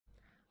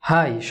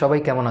High, সবাই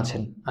কেমন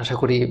আছেন? আশা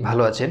করি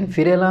ভালো আছেন।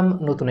 ফিরে এলাম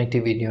নতুন একটি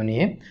ভিডিও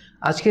নিয়ে।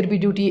 আজকের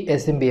ভিডিওটি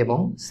এসএমবি এবং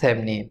স্যাম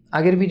নিয়ে।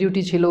 আগের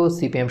ভিডিওটি ছিল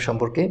সিপিএম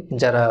সম্পর্কে।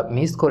 যারা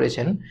মিস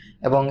করেছেন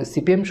এবং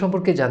সিপিএম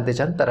সম্পর্কে জানতে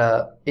চান তারা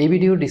এই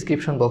ভিডিও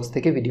ডিসক্রিপশন বক্স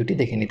থেকে ভিডিওটি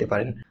দেখে নিতে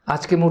পারেন।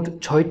 আজকে মোট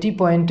 6টি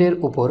পয়েন্টের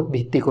উপর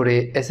ভিত্তি করে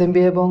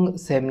এসএমবি এবং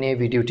স্যাম নিয়ে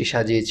ভিডিওটি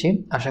সাজিয়েছি।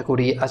 আশা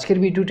করি আজকের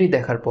ভিডিওটি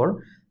দেখার পর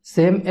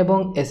স্যাম এবং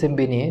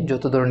এসএমবি নিয়ে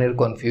যত ধরনের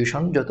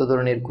কনফিউশন, যত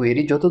ধরনের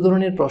কোয়েরি, যত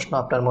ধরনের প্রশ্ন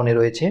আপনার মনে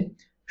রয়েছে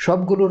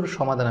সবগুলোর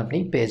সমাধান আপনি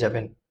পেয়ে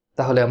যাবেন।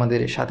 তাহলে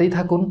আমাদের সাথেই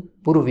থাকুন,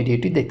 পুরো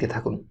ভিডিওটি দেখতে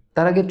থাকুন।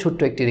 তার আগে ছোট্ট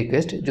একটি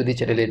রিকোয়েস্ট, যদি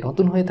চ্যানেলে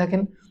নতুন হয়ে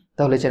থাকেন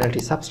তাহলে চ্যানেলটি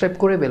সাবস্ক্রাইব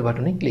করে বেল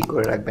বাটনে ক্লিক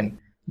করে রাখবেন,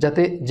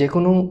 যাতে যে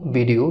কোনো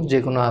ভিডিও, যে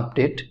কোনো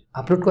আপডেট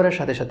আপলোড করার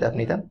সাথে সাথে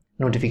আপনি তা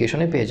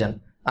নোটিফিকেশনে পেয়ে যান।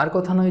 আর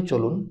কথা নয়,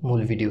 চলুন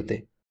মূল ভিডিওতে।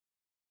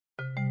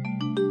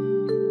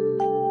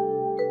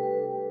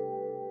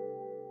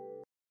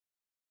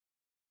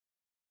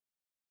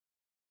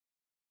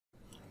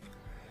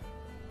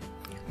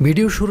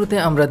 ভিডিওর শুরুতে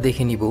আমরা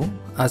দেখে নিব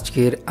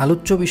আজকের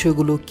আলোচ্য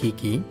বিষয়গুলো কি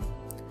কি।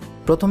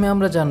 প্রথমে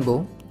আমরা জানব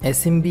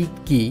এসএমভি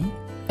কি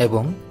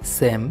এবং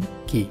স্যাম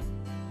কি।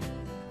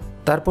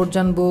 তারপর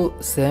জানব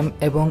স্যাম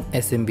এবং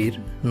এসএমভির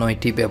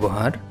 9টি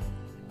ব্যবহার।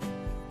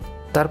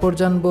 তারপর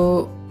জানব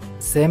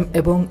স্যাম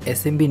এবং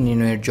এসএমভি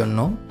নির্ণয়ের জন্য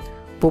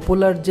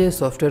পপুলার যে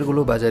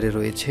সফটওয়্যারগুলো বাজারে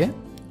রয়েছে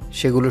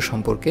সেগুলো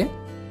সম্পর্কে।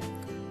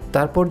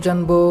 তারপর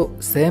জানব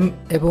স্যাম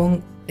এবং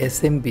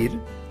এসএমভির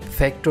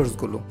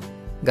ফ্যাক্টরসগুলো,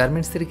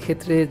 গার্মেন্টসের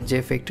ক্ষেত্রে যে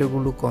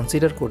ফ্যাক্টরগুলো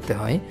কনসিডার করতে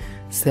হয়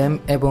স্যাম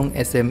এবং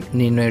এসএম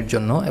নির্ণয়ের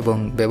জন্য এবং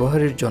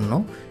ব্যবহারের জন্য,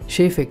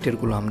 সেই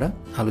ফ্যাক্টরগুলো আমরা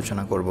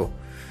আলোচনা করব।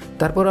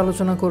 তারপর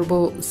আলোচনা করব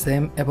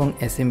স্যাম এবং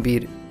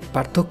এসএমভির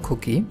পার্থক্য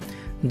কী,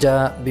 যা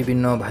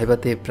বিভিন্ন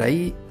ভাইভাতে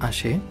প্রায়ই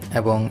আসে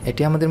এবং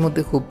এটি আমাদের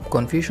মধ্যে খুব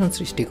কনফিউশন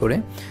সৃষ্টি করে।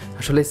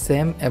 আসলে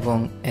স্যাম এবং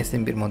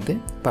এসএমভির মধ্যে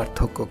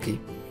পার্থক্য কী।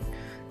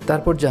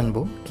 তারপর জানব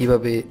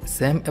কিভাবে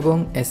স্যাম এবং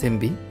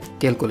এসএমভি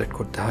ক্যালকুলেট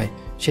করতে হয়,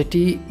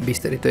 সেটি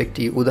বিস্তারিত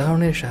একটি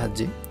উদাহরণের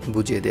সাহায্যে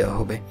বুঝিয়ে দেওয়া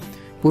হবে।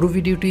 পুরো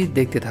ভিডিওটি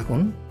দেখতে থাকুন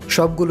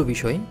সবগুলো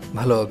বিষয়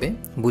ভালোভাবে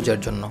বোঝার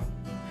জন্য।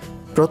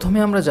 প্রথমে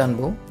আমরা জানব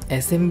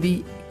এসএমভি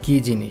কী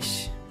জিনিস।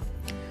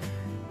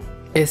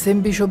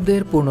 এসএমভি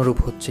শব্দের পূর্ণরূপ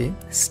হচ্ছে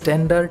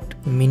স্ট্যান্ডার্ড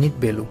মিনিট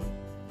ভ্যালু,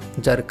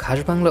 যার খাস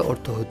বাংলা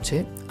অর্থ হচ্ছে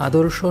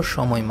আদর্শ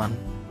সময়মান।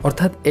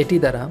 অর্থাৎ এটি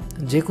দ্বারা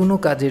যে কোনো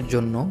কাজের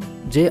জন্য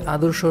যে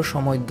আদর্শ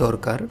সময়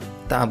দরকার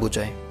তা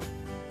বোঝায়।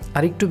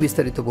 আরেকটু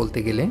বিস্তারিত বলতে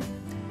গেলে,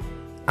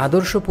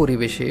 আদর্শ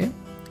পরিবেশে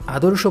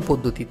আদর্শ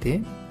পদ্ধতিতে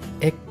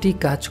একটি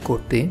কাজ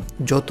করতে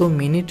যত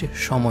মিনিট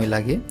সময়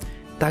লাগে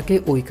তাকে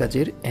ওই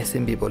কাজের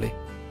এসএমভি বলে।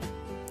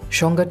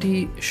 সংজ্ঞাটি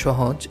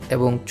সহজ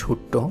এবং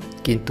ছোট্ট,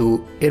 কিন্তু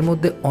এর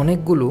মধ্যে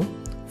অনেকগুলো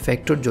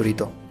ফ্যাক্টর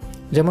জড়িত।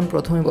 যেমন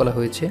প্রথমে বলা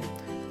হয়েছে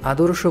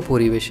আদর্শ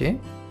পরিবেশে,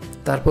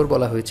 তারপর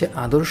বলা হয়েছে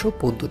আদর্শ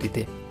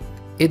পদ্ধতিতে।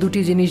 এই দুটি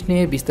জিনিস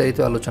নিয়ে বিস্তারিত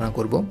আলোচনা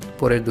করব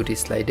পরের দুটি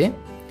স্লাইডে।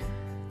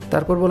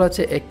 তারপর বলা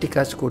আছে একটি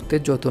কাজ করতে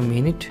যত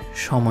মিনিট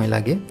সময়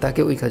লাগে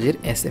তাকে ওই কাজের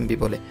এসএমভি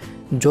বলে।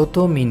 যত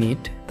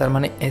মিনিট, তার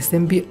মানে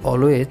এসএমভি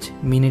অলওয়েজ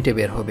মিনিটে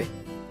বের হবে।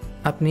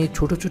 আপনি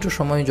ছোট ছোট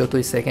সময়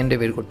যতই সেকেন্ডে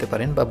বের করতে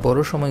পারেন বা বড়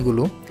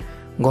সময়গুলো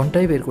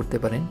ঘন্টায় বের করতে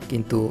পারেন,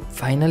 কিন্তু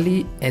ফাইনালি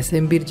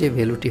এসএমভির যে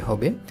ভ্যালুটি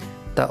হবে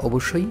তা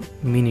অবশ্যই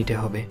মিনিটে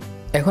হবে।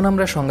 এখন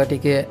আমরা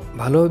সংজ্ঞাটিকে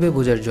ভালোভাবে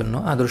বোঝার জন্য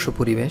আদর্শ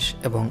পরিবেশ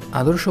এবং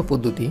আদর্শ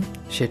পদ্ধতি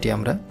সেটি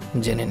আমরা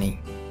জেনে নিই।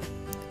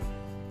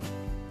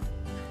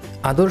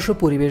 আদর্শ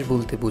পরিবেশ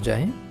বলতে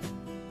বোঝায়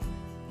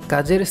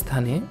কাজের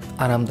স্থানে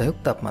আরামদায়ক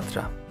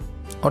তাপমাত্রা।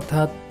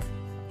 অর্থাৎ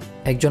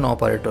একজন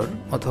অপারেটর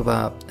অথবা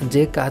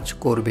যে কাজ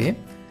করবে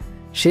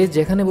সে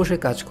যেখানে বসে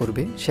কাজ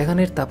করবে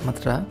সেখানের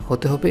তাপমাত্রা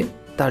হতে হবে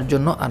তার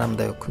জন্য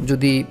আরামদায়ক।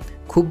 যদি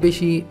খুব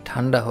বেশি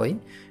ঠান্ডা হয়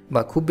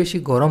বা খুব বেশি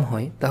গরম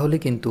হয় তাহলে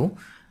কিন্তু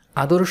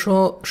আদর্শ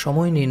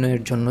সময়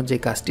নির্ণয়ের জন্য যে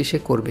কাজটি সে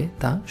করবে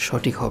তা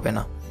সঠিক হবে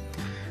না।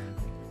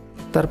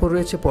 তারপর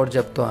রয়েছে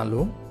পর্যাপ্ত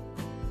আলো।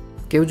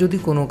 কেউ যদি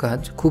কোনো কাজ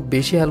খুব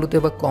বেশি আলোতে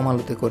বা কম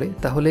আলোতে করে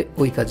তাহলে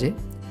ওই কাজে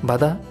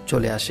বাধা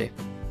চলে আসে,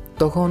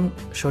 তখন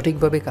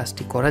সঠিকভাবে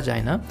কাজটি করা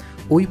যায় না।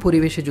 ওই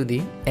পরিবেশে যদি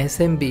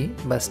এসএমভি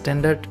বা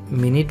স্ট্যান্ডার্ড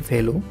মিনিট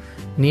ভ্যালু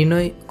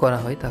নির্ণয় করা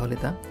হয় তাহলে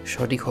তা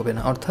সঠিক হবে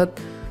না। অর্থাৎ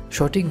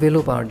সঠিক ভ্যালু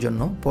পাওয়ার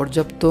জন্য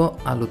পর্যাপ্ত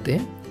আলোতে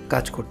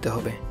কাজ করতে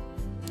হবে।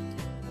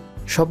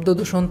 শব্দ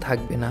দূষণ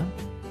থাকবে না।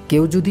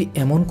 কেউ যদি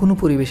এমন কোনো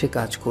পরিবেশে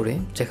কাজ করে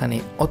যেখানে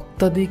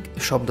অত্যাধিক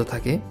শব্দ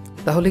থাকে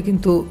তাহলে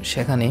কিন্তু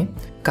সেখানে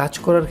কাজ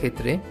করার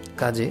ক্ষেত্রে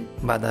কাজে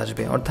বাধা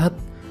আসবে, অর্থাৎ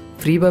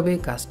ফ্রিভাবে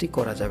কাজটি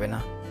করা যাবে না।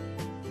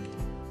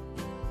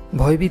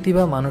 ভয়ভীতি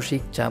বা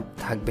মানসিক চাপ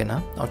থাকবে না।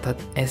 অর্থাৎ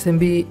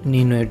এসএমভি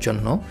নির্ণয়ের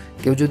জন্য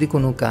কেউ যদি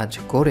কোনো কাজ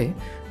করে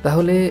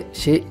তাহলে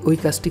সে ওই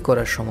কাজটি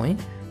করার সময়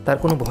তার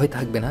কোনো ভয়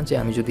থাকবে না যে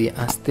আমি যদি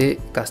আস্তে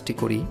কাজটি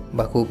করি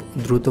বা খুব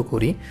দ্রুত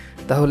করি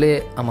তাহলে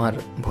আমার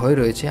ভয়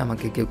রয়েছে,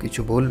 আমাকে কেউ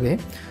কিছু বলবে,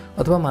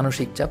 অথবা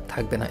মানসিক চাপ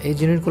থাকবে না। এই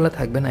জিনিসগুলো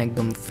থাকবে না,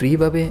 একদম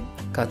ফ্রিভাবে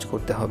কাজ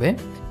করতে হবে।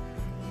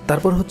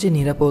 তারপর হচ্ছে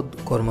নিরাপদ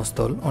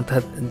কর্মস্থল।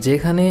 অর্থাৎ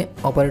যেখানে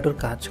অপারেটর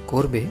কাজ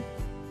করবে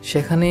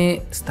সেখানে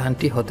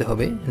স্থানটি হতে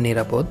হবে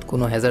নিরাপদ,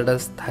 কোনো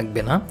হ্যাজার্ডাস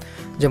থাকবে না,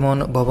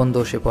 যেমন ভবন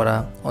ধসে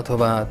পড়া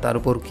অথবা তার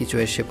উপর কিছু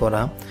এসে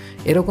পড়া,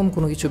 এরকম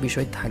কোনো কিছু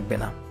বিষয় থাকবে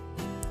না।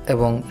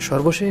 এবং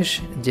সর্বশেষ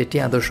যেটি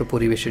আদর্শ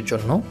পরিবেশের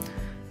জন্য,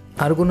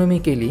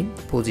 আর্গোনমিক্যালি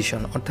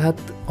পজিশন, অর্থাৎ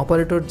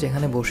অপারেটর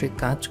যেখানে বসে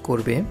কাজ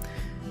করবে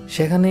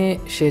সেখানে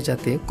সে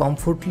যাতে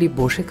কমফোর্টলি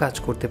বসে কাজ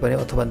করতে পারে,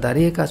 অথবা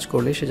দাঁড়িয়ে কাজ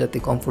করলে সে যাতে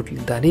কমফোর্টলি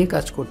দাঁড়িয়ে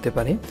কাজ করতে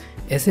পারে,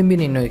 এসএমভি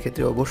নির্ণয়ের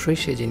ক্ষেত্রে অবশ্যই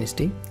সেই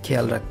জিনিসটি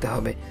খেয়াল রাখতে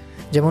হবে।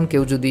 যেমন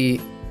কেউ যদি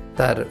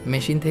তার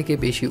মেশিন থেকে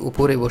বেশি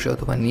উপরে বসে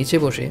অথবা নিচে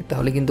বসে,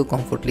 তাহলে কিন্তু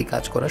কমফোর্টলি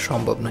কাজ করা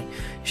সম্ভব নয়।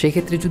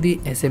 সেক্ষেত্রে যদি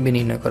এসএমভি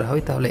নির্ণয় করা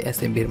হয় তাহলে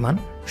এসএমভির মান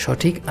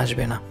সঠিক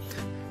আসবে না।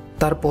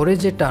 তারপরে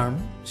যে টার্ম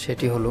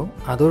সেটি হলো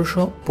আদর্শ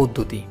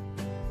পদ্ধতি।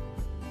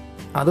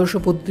 আদর্শ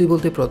পদ্ধতি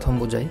বলতে প্রথম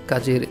বোঝায়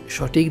কাজের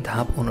সঠিক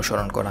ধাপ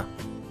অনুসরণ করা।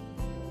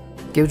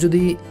 কেউ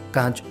যদি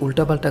কাজ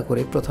উল্টাপাল্টা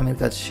করে, প্রথমের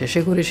কাজ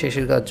শেষে করে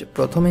শেষের কাজ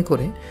প্রথমে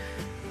করে,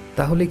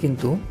 তাহলে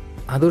কিন্তু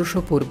আদর্শ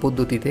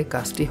পদ্ধতিতে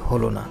কাজটি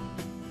হলো না।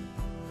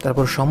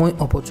 তারপর সময়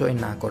অপচয়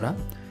না করা।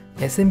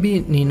 এসএমভি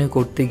নির্ণয়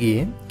করতে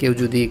গিয়ে কেউ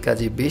যদি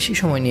কাজে বেশি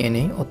সময় নিয়ে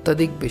নেয়,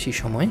 অত্যাধিক বেশি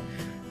সময়,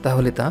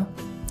 তাহলে তা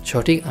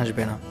সঠিক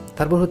আসবে না।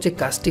 তারপর হচ্ছে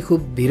কাজটি খুব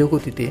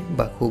ধীরগতিতে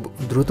বা খুব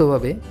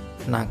দ্রুতভাবে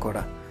না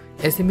করা।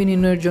 এসএমভি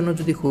নির্ণয়ের জন্য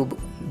যদি খুব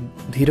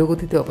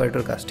ধীরগতিতে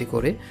অপারেটর কাজটি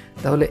করে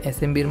তাহলে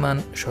এসএমভির মান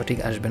সঠিক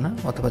আসবে না,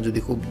 অথবা যদি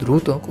খুব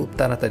দ্রুত, খুব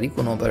তাড়াতাড়ি,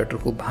 কোনো অপারেটর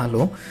খুব ভালো,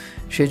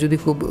 সে যদি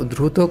খুব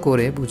দ্রুত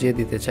করে বুঝিয়ে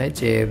দিতে চায়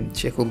যে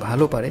সে খুব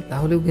ভালো পারে,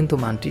 তাহলেও কিন্তু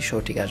মানটি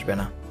সঠিক আসবে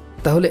না।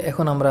 তাহলে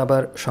এখন আমরা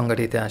আবার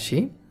সংজ্ঞাটিতে আসি।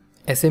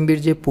 এসএমভির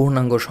যে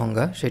পূর্ণাঙ্গ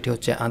সংজ্ঞা সেটি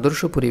হচ্ছে আদর্শ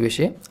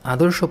পরিবেশে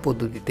আদর্শ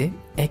পদ্ধতিতে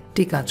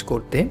একটি কাজ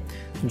করতে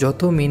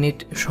যত মিনিট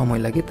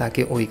সময় লাগে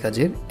তাকে ওই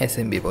কাজের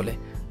এসএমভি বলে।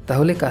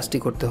 তাহলে কাজটি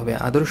করতে হবে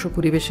আদর্শ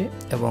পরিবেশে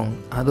এবং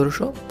আদর্শ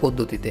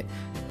পদ্ধতিতে।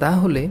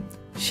 তাহলে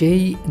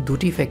সেই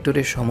দুটি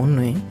ফ্যাক্টরের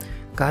সমন্বয়ে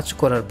কাজ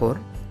করার পর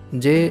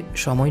যে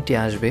সময়টি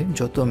আসবে,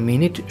 যত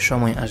মিনিট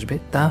সময় আসবে,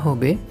 তা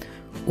হবে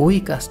ওই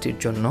কাজটির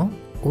জন্য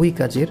ওই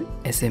কাজের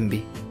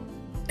এসএমভি।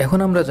 এখন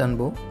আমরা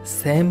জানব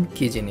স্যাম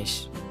কী জিনিস।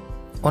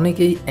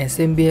 অনেকেই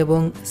এসএমভি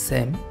এবং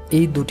স্যাম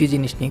এই দুটি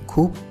জিনিস নিয়ে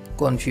খুব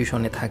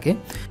কনফিউশনে থাকে।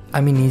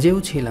 আমি নিজেও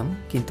ছিলাম,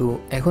 কিন্তু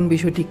এখন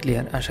বিষয়টি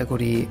ক্লিয়ার। আশা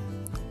করি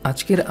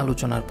আজকের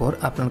আলোচনার পর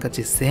আপনার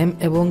কাছে স্যাম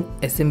এবং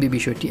এসএমভি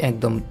বিষয়টি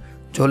একদম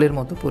জলের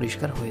মতো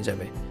পরিষ্কার হয়ে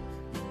যাবে।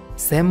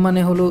 স্যাম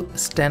মানে হলো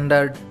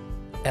স্ট্যান্ডার্ড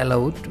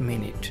অ্যালাউড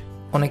মিনিট,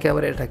 অনেকে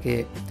আবার এটাকে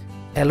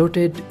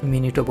অ্যালোটেড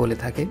মিনিটও বলে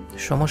থাকে,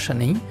 সমস্যা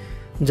নেই।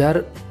 যার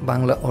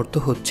বাংলা অর্থ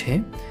হচ্ছে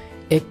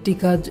একটি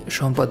কাজ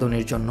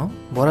সম্পাদনের জন্য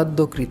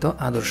বরাদ্দকৃত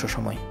আদর্শ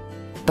সময়।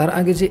 তার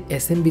আগে যে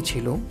এসএমভি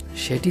ছিল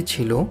সেটি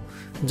ছিল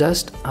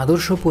জাস্ট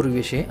আদর্শ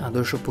পরিবেশে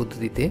আদর্শ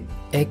পদ্ধতিতে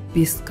এক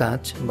পিস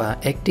কাজ বা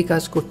একটি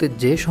কাজ করতে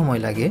যে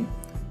সময় লাগে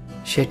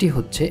সেটি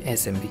হচ্ছে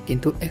এসএমভি।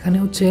 কিন্তু এখানে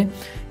হচ্ছে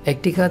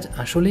একটি কাজ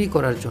আসলেই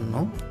করার জন্য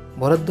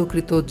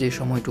বরাদ্দকৃত যে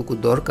সময়টুকু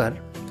দরকার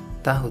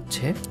তা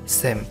হচ্ছে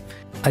স্যাম।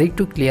 আর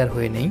একটু ক্লিয়ার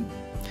হয়ে নেই,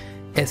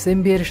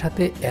 এসএমভি এর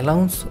সাথে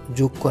অ্যালাউন্স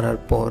যোগ করার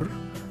পর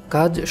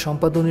কাজ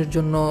সম্পাদনের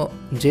জন্য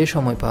যে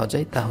সময় পাওয়া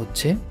যায় তা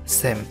হচ্ছে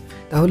স্যাম।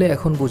 তাহলে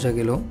এখন বোঝা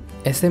গেল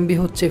এসএমভি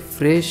হচ্ছে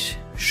ফ্রেশ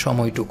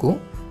সময়টুকু,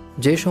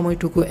 যে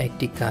সময়টুকু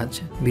একটি কাজ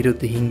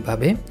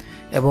বিরতিহীনভাবে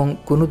এবং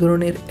কোনো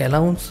ধরনের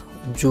অ্যালাউন্স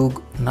যোগ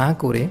না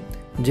করে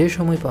যে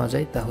সময় পাওয়া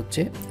যায় তা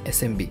হচ্ছে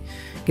এসএমভি।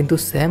 কিন্তু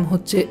স্যাম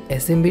হচ্ছে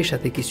এসএমভির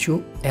সাথে কিছু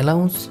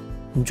অ্যালাউন্স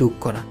যোগ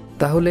করা।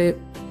 তাহলে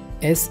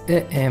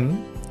SAM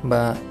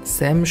বা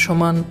স্যাম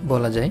সমান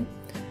বলা যায়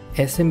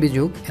এসএমভি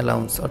যোগ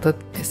অ্যালাউন্স, অর্থাৎ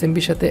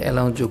এসএমভির সাথে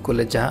অ্যালাউন্স যোগ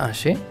করলে যা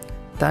আসে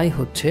তাই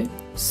হচ্ছে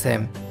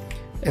স্যাম।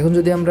 এখন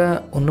যদি আমরা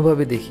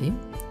অন্যভাবে দেখি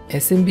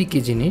এসএমভি কী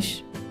জিনিস,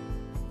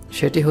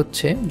 সেটি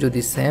হচ্ছে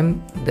যদি স্যাম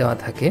দেওয়া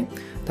থাকে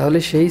তাহলে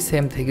সেই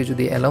স্যাম থেকে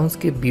যদি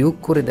অ্যালাউন্সকে বিয়োগ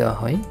করে দেওয়া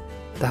হয়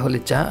তাহলে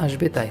যা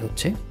আসবে তাই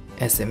হচ্ছে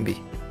এসএমভি।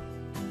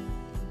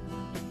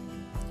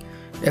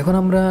 এখন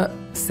আমরা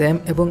স্যাম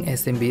এবং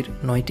এসএমভির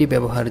 9টি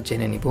ব্যবহার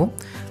জেনে নিব।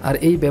 আর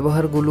এই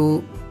ব্যবহারগুলো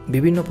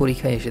বিভিন্ন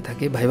পরীক্ষায় এসে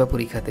থাকে, ভাইবা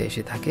পরীক্ষাতে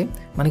এসে থাকে,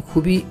 মানে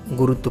খুবই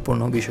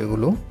গুরুত্বপূর্ণ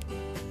বিষয়গুলো।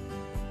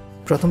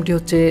 প্রথমটি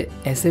হচ্ছে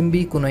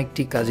এসএমভি কোনো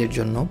একটি কাজের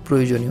জন্য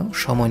প্রয়োজনীয়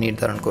সময়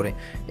নির্ধারণ করে।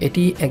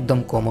 এটি একদম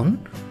কমন।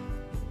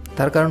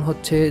 তার কারণ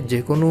হচ্ছে যে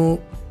কোনো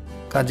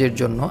কাজের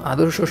জন্য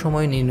আদর্শ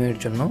সময় নির্ণয়ের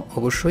জন্য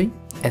অবশ্যই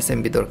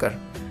এসএমভি দরকার।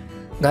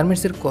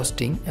 গার্মেন্টসের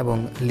কস্টিং এবং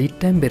লিড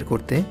টাইম বের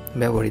করতে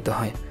ব্যবহৃত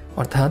হয়,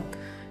 অর্থাৎ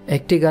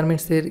একটি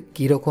গার্মেন্টসের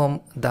কীরকম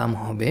দাম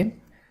হবে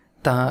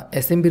তা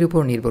এসএমভির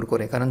উপর নির্ভর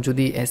করে। কারণ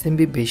যদি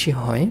এসএমভি বেশি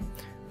হয়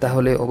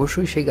তাহলে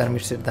অবশ্যই সেই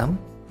গার্মেন্টসের দাম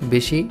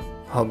বেশি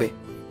হবে,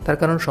 তার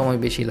কারণ সময়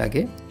বেশি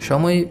লাগে,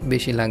 সময়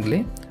বেশি লাগলে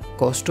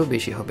কষ্টও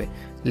বেশি হবে।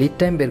 লিড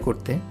টাইম বের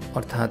করতে,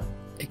 অর্থাৎ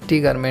একটি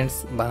গার্মেন্টস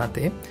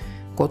বানাতে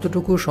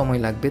কতটুকু সময়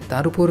লাগবে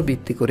তার উপর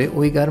ভিত্তি করে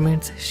ওই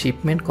গার্মেন্টস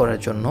শিপমেন্ট করার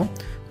জন্য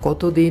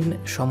কতদিন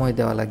সময়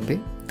দেওয়া লাগবে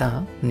তা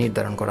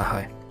নির্ধারণ করা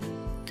হয়।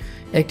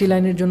 একটি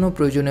লাইনের জন্য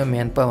প্রয়োজনীয়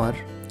ম্যান পাওয়ার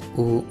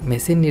ও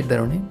মেশিন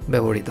নির্ধারণে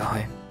ব্যবহৃত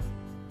হয়।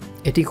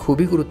 এটি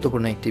খুবই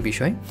গুরুত্বপূর্ণ একটি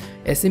বিষয়।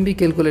 এসএমভি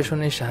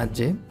ক্যালকুলেশনের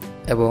সাহায্যে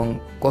এবং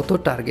কত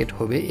টার্গেট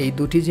হবে এই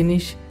দুটি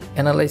জিনিস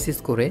অ্যানালাইসিস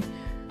করে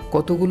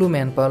কতগুলো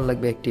ম্যান পাওয়ার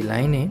লাগবে একটি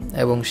লাইনে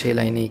এবং সেই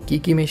লাইনে কি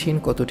কি মেশিন,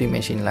 কতটি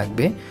মেশিন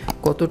লাগবে,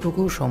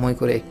 কতটুকু সময়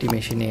করে একটি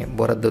মেশিনে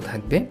বরাদ্দ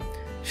থাকবে,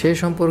 সে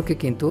সম্পর্কে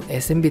কিন্তু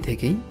এসএমভি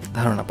থেকেই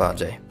ধারণা পাওয়া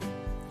যায়।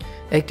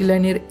 একটি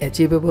লাইনের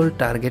অ্যাচিভেবল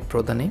টার্গেট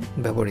প্রদানে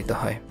ব্যবহৃত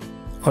হয়,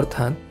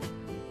 অর্থাৎ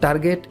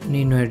টার্গেট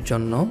নির্ণয়ের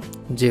জন্য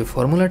যে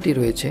ফর্মুলাটি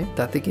রয়েছে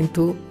তাতে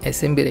কিন্তু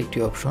এসএমভির একটি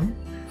অপশন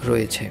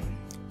রয়েছে।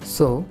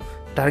 সো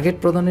টার্গেট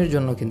প্রদানের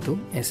জন্য কিন্তু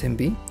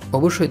এসএমভি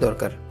অবশ্যই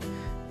দরকার।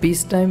 পিস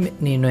টাইম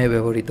নির্ণয়ে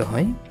ব্যবহৃত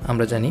হয়।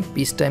 আমরা জানি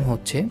পিস টাইম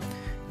হচ্ছে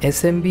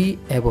এসএমভি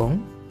এবং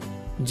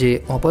যে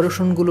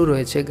অপারেশনগুলো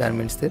রয়েছে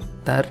গার্মেন্টসের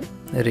তার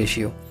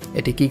রেশিও।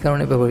 এটি কী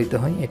কারণে ব্যবহৃত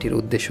হয়, এটির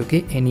উদ্দেশ্য কী,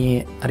 এ নিয়ে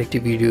আরেকটি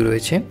ভিডিও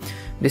রয়েছে,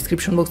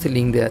 ডিসক্রিপশন বক্সে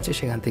লিঙ্ক দেওয়া আছে,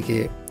 সেখান থেকে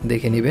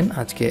দেখে নেবেন।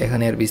 আজকে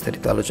এখানে আর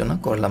বিস্তারিত আলোচনা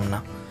করলাম না।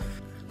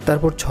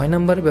 তারপর 6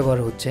 নম্বর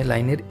ব্যবহার হচ্ছে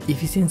লাইনের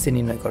ইফিসিয়েন্সি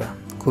নির্ণয় করা।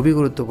 খুবই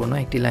গুরুত্বপূর্ণ।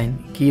 একটি লাইন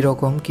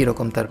কী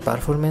রকম তার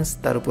পারফরমেন্স,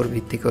 তার উপর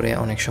ভিত্তি করে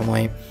অনেক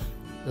সময়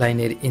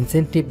লাইনের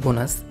ইনসেন্টিভ,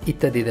 বোনাস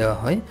ইত্যাদি দেওয়া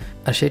হয়।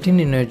 আর সেটি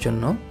নির্ণয়ের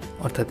জন্য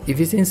অর্থাৎ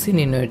ইফিসিয়েন্সি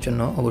নির্ণয়ের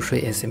জন্য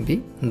অবশ্যই এসএমভি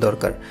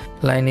দরকার।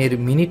 লাইনের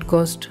মিনিট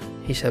কস্ট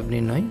হিসাব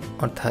নির্ণয়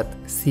অর্থাৎ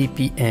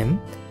সিপিএম,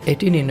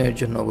 এটি নির্ণয়ের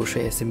জন্য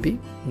অবশ্যই এসএমভি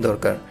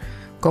দরকার।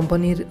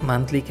 কোম্পানির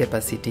মান্থলি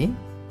ক্যাপাসিটি,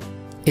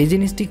 এই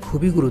জিনিসটি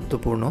খুবই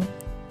গুরুত্বপূর্ণ।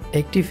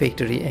 একটি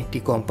ফ্যাক্টরি, একটি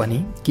কোম্পানি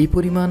কী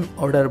পরিমাণ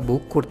অর্ডার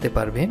বুক করতে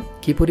পারবে,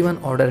 কী পরিমাণ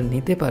অর্ডার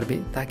নিতে পারবে,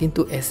 তা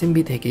কিন্তু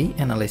এসএমভি থেকেই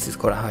অ্যানালাইসিস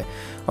করা হয়।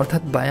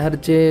 অর্থাৎ বায়ার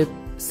যে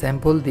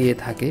স্যাম্পল দিয়ে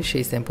থাকে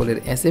সেই স্যাম্পলের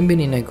এসএমভি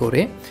নির্ণয়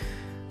করে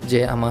যে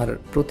আমার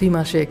প্রতি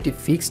মাসে একটি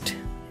ফিক্সড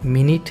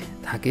মিনিট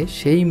থাকে,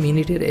 সেই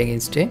মিনিটের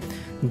এগেনস্টে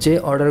যে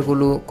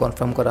অর্ডারগুলো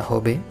কনফার্ম করা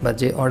হবে বা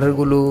যে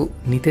অর্ডারগুলো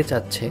নিতে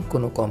চাচ্ছে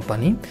কোনো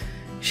কোম্পানি,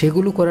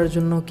 সেগুলো করার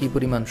জন্য কী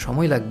পরিমাণ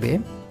সময় লাগবে,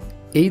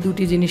 এই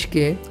দুটি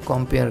জিনিসকে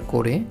কম্পেয়ার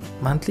করে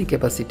মান্থলি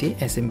ক্যাপাসিটি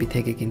এসএমভি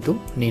থেকে কিন্তু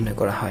নির্ণয়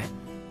করা হয়।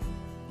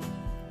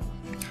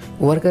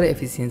 ওয়ার্কার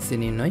এফিসিয়েন্সি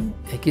নির্ণয়,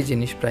 একই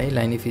জিনিস প্রায়।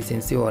 Line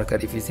efficiency, worker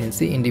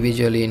efficiency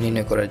individually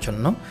নির্ণয় করার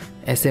জন্য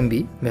এসএমভি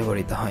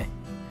ব্যবহৃত হয়।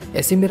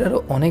 এসএমভির আরও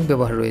অনেক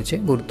ব্যবহার রয়েছে,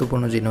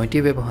 গুরুত্বপূর্ণ যে 9টি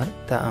ব্যবহার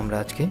তা আমরা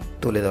আজকে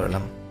তুলে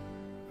ধরলাম।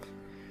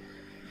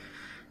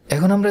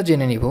 এখন আমরা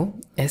জেনে নিব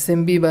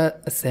এসএমভি বা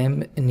স্যাম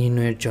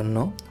নির্ণয়ের জন্য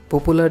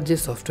পপুলার যে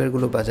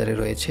সফটওয়্যারগুলো বাজারে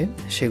রয়েছে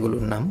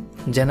সেগুলোর নাম।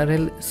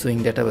 জেনারেল সুইং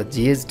ডাটা বা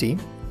জিএসডি,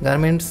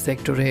 গার্মেন্টস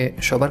সেক্টরে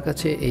সবার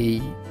কাছে এই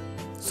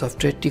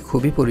সফটওয়্যারটি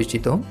খুবই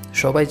পরিচিত,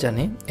 সবাই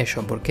জানে এ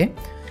সম্পর্কে।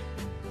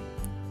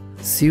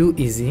 See you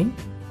easy,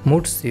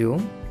 mood see you,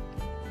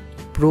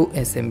 pro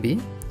এসএমভি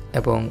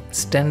এবং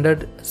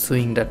স্ট্যান্ডার্ড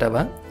সুইং ডাটা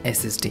বা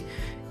এসএসডি,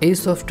 এই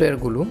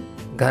সফটওয়্যারগুলো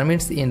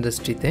গার্মেন্টস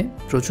ইন্ডাস্ট্রিতে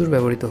প্রচুর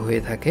ব্যবহৃত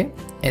হয়ে থাকে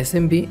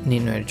এসএমভি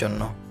নির্ণয়ের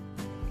জন্য।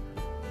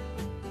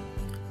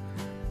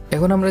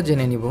 এখন আমরা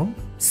জেনে নিব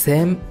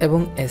স্যাম এবং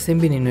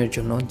এসএমভি নির্ণয়ের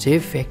জন্য যে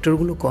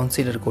ফ্যাক্টরগুলো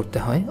কনসিডার করতে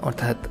হয়,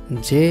 অর্থাৎ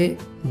যে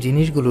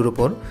জিনিসগুলোর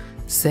উপর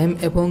স্যাম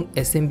এবং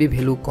এসএমভি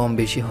ভ্যালু কম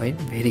বেশি হয়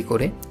ভেরি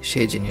করে,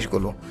 সেই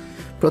জিনিসগুলো।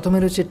 প্রথমে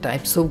রয়েছে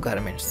টাইপস অফ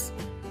গার্মেন্টস।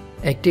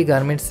 একটি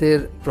গার্মেন্টসের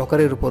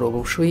প্রকারের উপর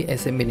অবশ্যই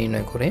এসএমভি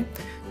নির্ণয় করে।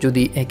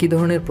 যদি একই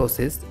ধরনের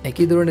প্রসেস,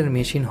 একই ধরনের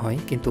মেশিন হয়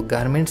কিন্তু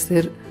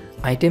গার্মেন্টসের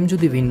আইটেম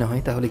যদি ভিন্ন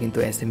হয় তাহলে কিন্তু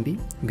এসএমভি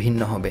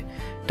ভিন্ন হবে।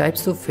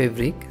 টাইপস অফ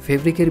ফেব্রিক,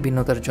 ফেব্রিকের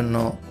ভিন্নতার জন্য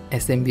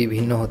এসএমভি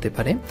ভিন্ন হতে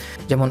পারে।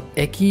 যেমন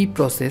একই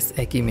প্রসেস,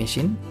 একই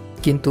মেশিন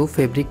কিন্তু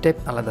ফেব্রিক টাইপ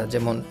আলাদা,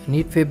 যেমন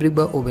নিট ফেব্রিক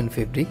বা ওভেন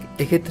ফেব্রিক,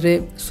 এক্ষেত্রে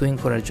সুইং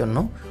করার জন্য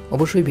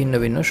অবশ্যই ভিন্ন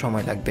ভিন্ন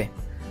সময় লাগবে।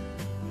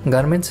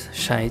 গার্মেন্টস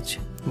সাইজ,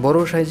 বড়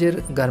সাইজের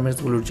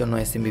গার্মেন্টসগুলোর জন্য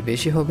এসএমভি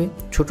বেশি হবে,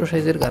 ছোট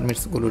সাইজের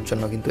গার্মেন্টসগুলোর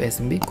জন্য কিন্তু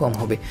এসএমভি কম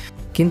হবে।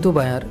 কিন্তু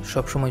বায়ার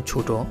সবসময়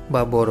ছোট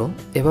বা বড়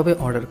এভাবে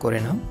অর্ডার করে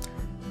না,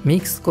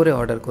 মিক্স করে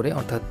অর্ডার করে,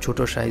 অর্থাৎ ছোট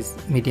সাইজ,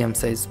 মিডিয়াম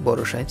সাইজ,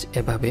 বড় সাইজ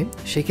এভাবে।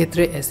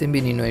 সেক্ষেত্রে এসএমভি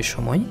নির্ণয়ের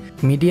সময়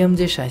মিডিয়াম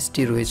যে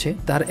সাইজটি রয়েছে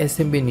তার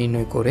এসএমভি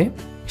নির্ণয় করে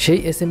সেই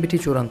এসএমভিটি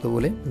চূড়ান্ত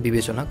বলে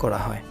বিবেচনা করা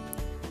হয়।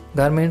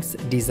 গার্মেন্টস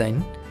ডিজাইন,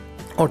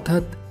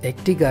 অর্থাৎ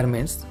একটি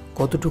গার্মেন্টস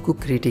কতটুকু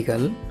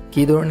ক্রিটিক্যাল,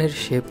 কী ধরনের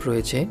শেপ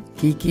রয়েছে,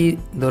 কি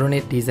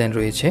ধরনের ডিজাইন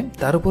রয়েছে,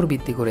 তার উপর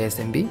ভিত্তি করে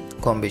এসএমভি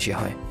কম বেশি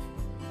হয়।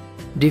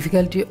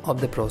 ডিফিকাল্টি অফ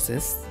দ্য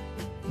প্রসেস,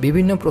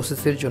 বিভিন্ন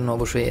প্রসেসের জন্য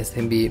অবশ্যই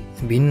এসএমভি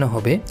ভিন্ন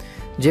হবে।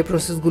 যে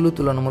প্রসেসগুলো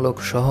তুলনামূলক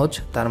সহজ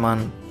তার মান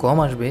কম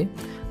আসবে,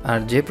 আর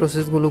যে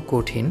প্রসেসগুলো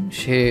কঠিন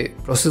সে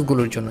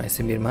প্রসেসগুলোর জন্য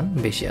এসএমভির মান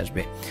বেশি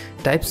আসবে।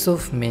 টাইপস অফ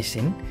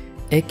মেশিন,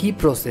 একই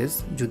প্রসেস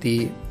যদি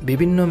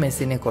বিভিন্ন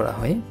মেশিনে করা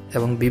হয়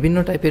এবং বিভিন্ন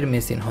টাইপের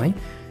মেশিন হয়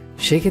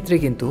সেক্ষেত্রে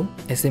কিন্তু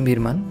এসএমভির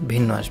মান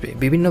ভিন্ন আসবে,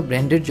 বিভিন্ন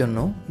ব্র্যান্ডের জন্য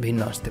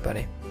ভিন্ন আসতে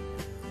পারে।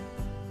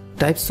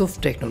 টাইপস অফ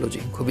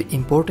টেকনোলজি, খুবই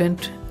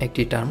ইম্পর্ট্যান্ট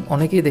একটি টার্ম।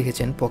 অনেকেই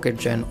দেখেছেন পকেট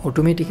জয়েন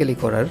অটোমেটিক্যালি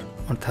করার,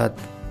 অর্থাৎ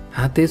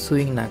হাতে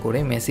সুইং না করে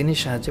মেশিনের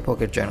সাহায্যে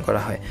পকেট জয়েন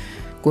করা হয়।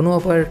 কোনো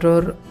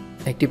অপারেটর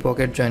একটি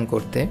পকেট জয়েন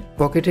করতে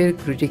পকেটের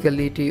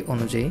ক্রিটিক্যালিটি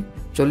অনুযায়ী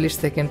 40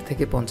 সেকেন্ড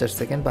থেকে 50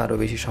 সেকেন্ড বা আরও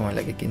বেশি সময়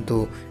লাগে, কিন্তু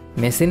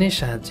মেশিনের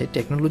সাহায্যে,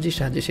 টেকনোলজির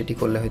সাহায্যে সেটি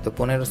করলে হয়তো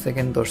 15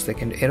 সেকেন্ড, 10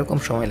 সেকেন্ড এরকম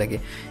সময় লাগে।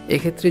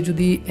 এক্ষেত্রে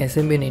যদি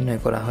এসএমভি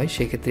নির্ণয় করা হয়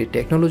সেক্ষেত্রে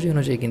টেকনোলজি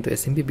অনুযায়ী কিন্তু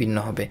এসএমভি ভিন্ন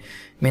হবে।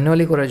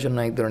 ম্যানুয়ালি করার জন্য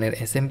এক ধরনের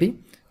এসএমভি,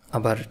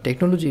 আবার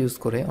টেকনোলজি ইউজ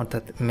করে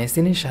অর্থাৎ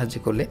মেশিনের সাহায্যে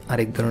করলে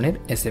আরেক ধরনের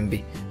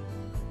এসএমভি।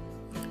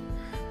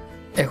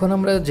 এখন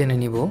আমরা জেনে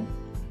নিব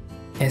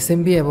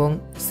এসএমভি এবং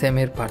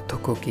স্যামের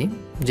পার্থক্য কী,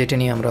 যেটা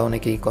নিয়ে আমরা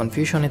অনেকেই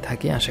কনফিউশনে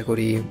থাকি। আশা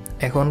করি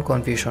এখন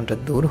কনফিউশনটা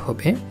দূর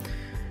হবে।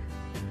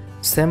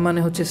 স্যাম মানে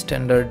হচ্ছে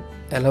স্ট্যান্ডার্ড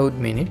অ্যালাউড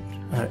মিনিট,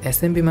 আর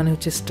এসএমভি মানে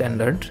হচ্ছে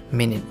স্ট্যান্ডার্ড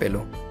মিনিট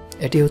ভ্যালু,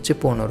 এটি হচ্ছে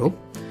পূর্ণরূপ।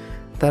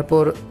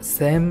 তারপর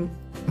স্যাম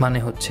মানে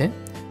হচ্ছে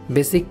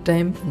বেসিক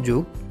টাইম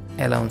যোগ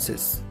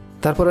অ্যালাউন্সেস।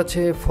 তারপর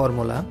আছে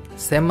ফর্মুলা,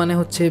 স্যাম মানে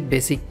হচ্ছে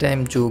বেসিক টাইম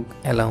যোগ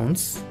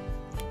অ্যালাউন্স,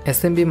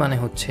 এসএমভি মানে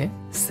হচ্ছে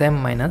স্যাম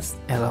মাইনাস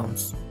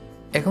অ্যালাউন্স।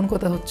 এখন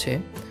কথা হচ্ছে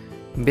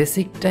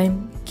বেসিক টাইম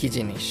কী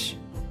জিনিস।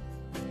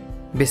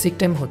 বেসিক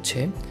টাইম হচ্ছে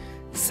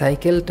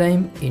cycle time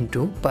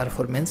into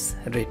performance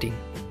rating.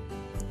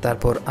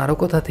 তারপর আরও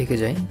কথা থেকে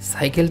যায়,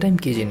 সাইকেল টাইম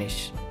কী জিনিস।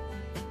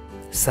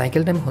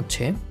 সাইকেল টাইম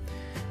হচ্ছে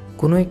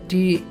কোনো একটি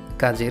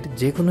কাজের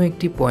যে কোনো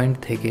একটি পয়েন্ট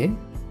থেকে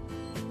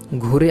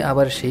ঘুরে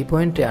আবার সেই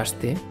পয়েন্টে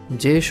আসতে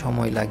যে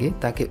সময় লাগে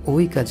তাকে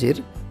ওই কাজের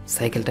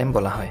সাইকেল টাইম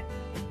বলা হয়।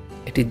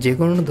 এটি যে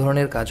কোনো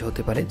ধরনের কাজ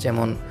হতে পারে,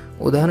 যেমন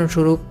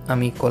উদাহরণস্বরূপ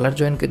আমি কলার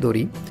জয়েনকে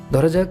ধরি।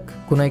 ধরা যাক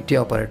কোনো একটি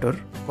অপারেটর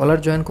কলার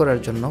জয়েন করার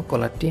জন্য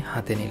কলারটি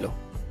হাতে নিল,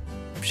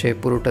 সে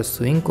পুরোটা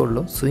সুইং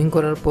করলো, সুইং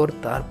করার পর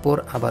তারপর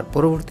আবার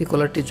পরবর্তী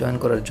কলারটি জয়েন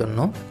করার জন্য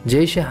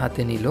যেই সে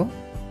হাতে নিল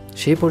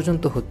সেই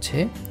পর্যন্ত হচ্ছে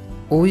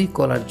ওই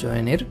কলার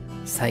জয়েনের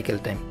সাইকেল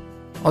টাইম।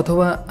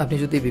 অথবা আপনি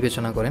যদি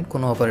বিবেচনা করেন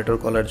কোনো অপারেটর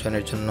কলার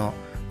জয়েনের জন্য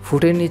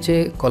ফুটের নিচে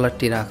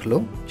কলারটি রাখলো,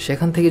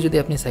 সেখান থেকে যদি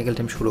আপনি সাইকেল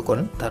টাইম শুরু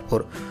করেন, তারপর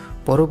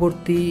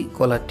পরবর্তী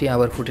কলারটি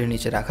আবার ফুটের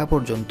নিচে রাখা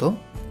পর্যন্ত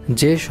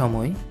যে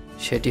সময়,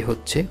 সেটি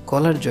হচ্ছে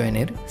কলার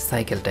জয়েনের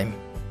সাইকেল টাইম।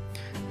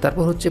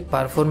 তারপর হচ্ছে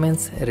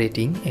পারফরমেন্স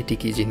রেটিং। এটি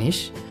কি জিনিস?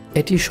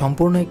 এটি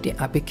সম্পূর্ণ একটি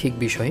আপেক্ষিক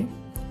বিষয়।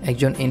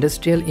 একজন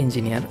ইন্ডাস্ট্রিয়াল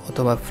ইঞ্জিনিয়ার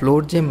অথবা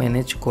ফ্লোর যে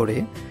ম্যানেজ করে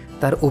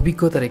তার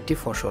অভিজ্ঞতার একটি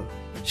ফসল।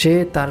 সে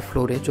তার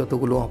ফ্লোরে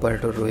যতগুলো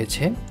অপারেটর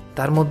রয়েছে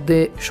তার মধ্যে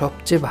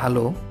সবচেয়ে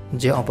ভালো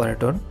যে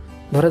অপারেটর,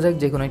 ধরা যাক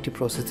যে কোনো একটি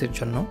প্রসেসের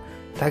জন্য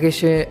তাকে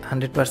সে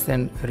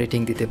 100% রেটিং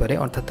দিতে পারে,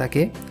 অর্থাৎ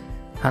তাকে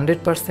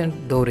 100%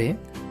 দৌড়ে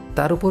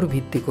তার উপর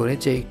ভিত্তি করে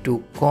যে একটু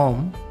কম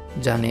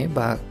জানে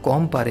বা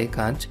কম পারে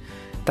কাজ,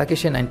 তাকে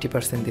সে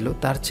 90% দিল,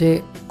 তার চেয়ে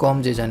কম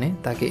যে জানে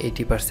তাকে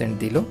 80%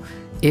 দিল।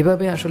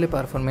 এভাবে আসলে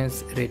পারফরমেন্স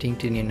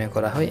রেটিংটি নির্ণয়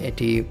করা হয়।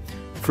 এটি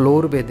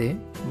ফ্লোর ভেদে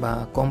বা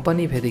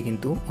কোম্পানি ভেদে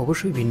কিন্তু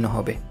অবশ্যই ভিন্ন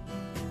হবে।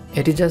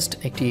 এটি জাস্ট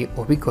একটি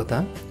অভিজ্ঞতা,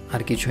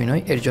 আর কিছুই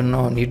নয়। এর জন্য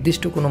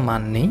নির্দিষ্ট কোনো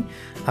মান নেই।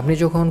 আপনি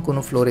যখন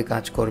কোনো ফ্লোরে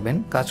কাজ করবেন,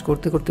 কাজ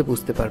করতে করতে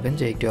বুঝতে পারবেন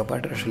যে একটি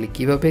অপারেটর আসলে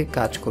কীভাবে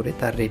কাজ করে,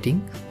 তার রেটিং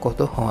কত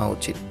হওয়া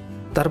উচিত।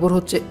 তারপর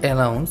হচ্ছে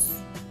অ্যালাউন্স।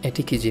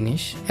 এটি কি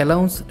জিনিস?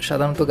 অ্যালাউন্স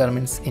সাধারণত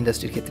গার্মেন্টস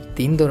ইন্ডাস্ট্রির ক্ষেত্রে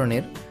 3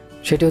 ধরনের।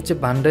 সেটি হচ্ছে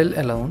বান্ডেল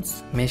অ্যালাউন্স,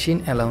 মেশিন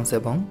অ্যালাউন্স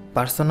এবং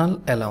পার্সোনাল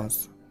অ্যালাউন্স।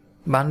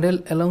 বান্ডেল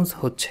অ্যালাউন্স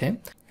হচ্ছে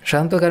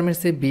সাধারণত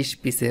গার্মেন্টসে 20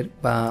 পিসের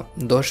বা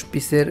 10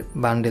 পিসের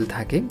বান্ডেল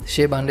থাকে,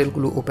 সে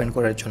বান্ডেলগুলো ওপেন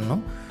করার জন্য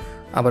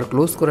আবার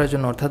ক্লোজ করার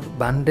জন্য, অর্থাৎ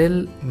বান্ডেল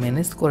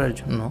ম্যানেজ করার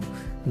জন্য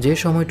যে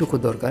সময়টুকু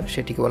দরকার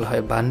সেটিকে বলা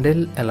হয় বান্ডেল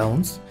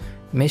অ্যালাউন্স।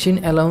 মেশিন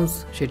অ্যালাউন্স,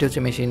 সেটি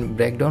হচ্ছে মেশিন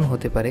ব্রেকডাউন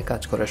হতে পারে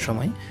কাজ করার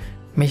সময়,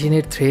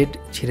 মেশিনের থ্রেড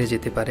ছিঁড়ে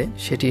যেতে পারে,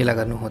 সেটি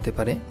লাগানো হতে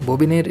পারে,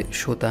 ববিনের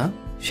সুতা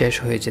শেষ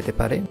হয়ে যেতে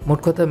পারে। মোট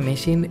কথা,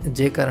 মেশিন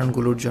যে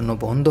কারণগুলোর জন্য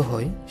বন্ধ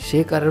হয় সে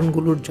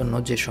কারণগুলোর জন্য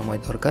যে সময়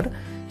দরকার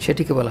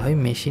সেটিকে বলা হয়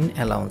মেশিন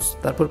অ্যালাউন্স।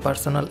 তারপর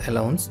পার্সোনাল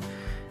অ্যালাউন্স।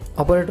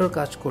 অপারেটর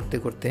কাজ করতে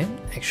করতে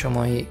এক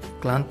সময়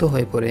ক্লান্ত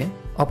হয়ে পড়ে।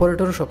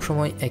 অপারেটর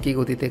সবসময় একই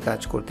গতিতে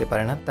কাজ করতে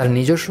পারে না, তার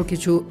নিজস্ব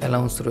কিছু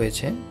অ্যালাউন্স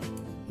রয়েছে।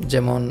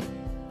 যেমন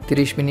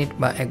 30 মিনিট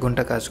বা 1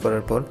 ঘন্টা কাজ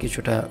করার পর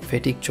কিছুটা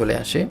ফেটিক চলে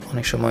আসে,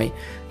 অনেক সময়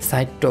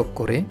সাইড টক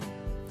করে,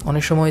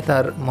 অনেক সময়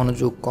তার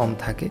মনোযোগ কম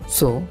থাকে।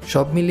 সো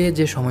সব মিলিয়ে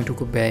যে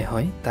সময়টুকু ব্যয়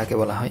হয় তাকে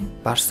বলা হয়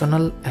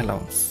পার্সোনাল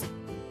অ্যালাউন্স।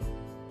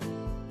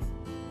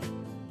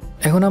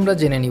 এখন আমরা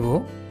জেনে নিব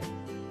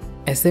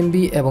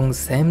এসএমভি এবং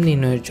স্যাম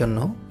নির্ণয়ের জন্য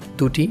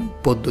 2টি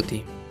পদ্ধতি।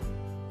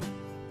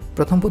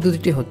 প্রথম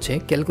পদ্ধতিটি হচ্ছে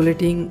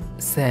calculating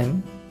Sam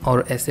or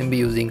এসএমভি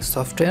using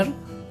software,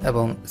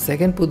 এবং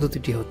সেকেন্ড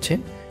পদ্ধতিটি হচ্ছে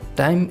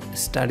টাইম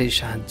স্টাডির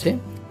সাহায্যে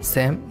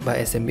স্যাম বা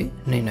এসএমভি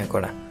নির্ণয়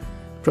করা।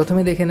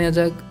 প্রথমে দেখে নেওয়া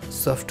যাক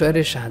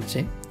সফটওয়্যারের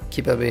সাহায্যে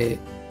কীভাবে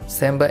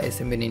স্যাম বা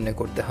এসএমভি নির্ণয়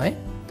করতে হয়।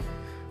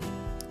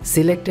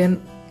 সিলেক্ট অ্যান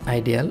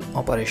আইডিয়াল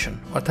অপারেশন,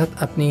 অর্থাৎ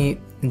আপনি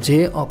যে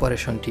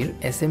অপারেশনটির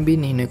এসএমভি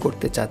নির্ণয়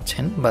করতে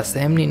চাচ্ছেন বা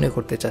স্যাম নির্ণয়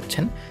করতে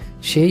চাচ্ছেন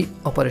সেই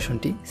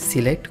অপারেশনটি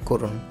সিলেক্ট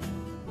করুন।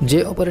 যে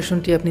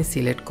অপারেশনটি আপনি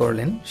সিলেক্ট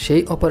করলেন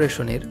সেই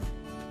অপারেশনের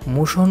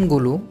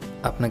মোশনগুলো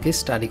আপনাকে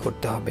স্টাডি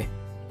করতে হবে।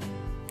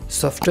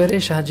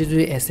 সফটওয়্যারের সাহায্যে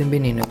যদি এসএমভি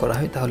নির্ণয় করা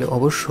হয় তাহলে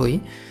অবশ্যই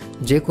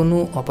যে কোনো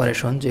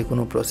অপারেশন, যে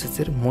কোনো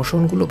প্রসেসের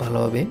মোশনগুলো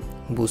ভালোভাবে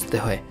বুঝতে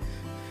হয়।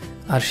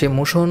 আর সে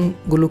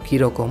মোশনগুলো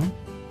কীরকম,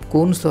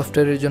 কোন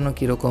সফটওয়্যারের জন্য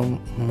কীরকম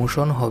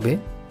মোশন হবে,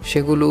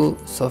 সেগুলো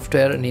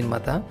সফটওয়্যার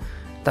নির্মাতা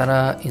তারা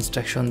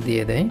ইনস্ট্রাকশন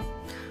দিয়ে দেয়।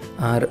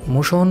 আর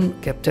মোশন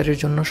ক্যাপচারের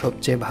জন্য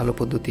সবচেয়ে ভালো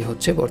পদ্ধতি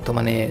হচ্ছে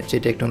বর্তমানে যে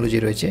টেকনোলজি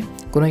রয়েছে,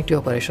 কোনো একটি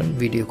অপারেশন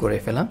ভিডিও করে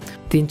ফেলা,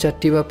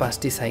 3-4টি বা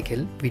 5টি সাইকেল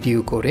ভিডিও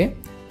করে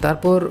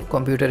তারপর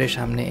কম্পিউটারের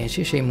সামনে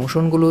এসে সেই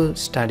মোশনগুলো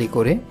স্টাডি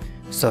করে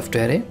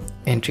সফটওয়্যারে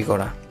এন্ট্রি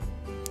করা।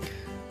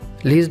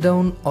 List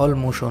down all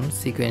motion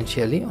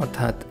sequentially,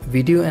 অর্থাৎ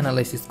ভিডিও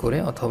অ্যানালাইসিস করে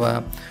অথবা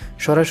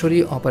সরাসরি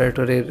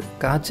অপারেটরের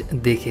কাজ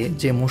দেখে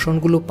যে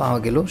মোশনগুলো পাওয়া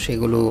গেল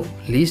সেগুলো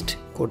লিস্ট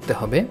করতে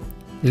হবে।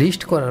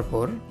 লিস্ট করার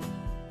পর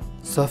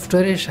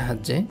সফটওয়্যারের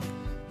সাহায্যে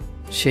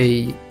সেই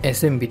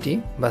এসএমভিটি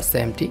বা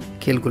স্যামটি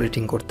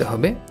ক্যালকুলেটিং করতে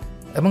হবে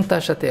এবং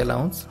তার সাথে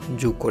অ্যালাউন্স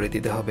যোগ করে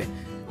দিতে হবে।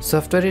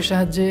 সফটওয়্যারের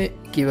সাহায্যে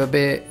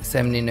কিভাবে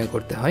স্যাম নির্ণয়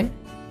করতে হয়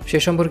সে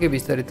সম্পর্কে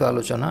বিস্তারিত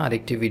আলোচনা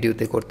আরেকটি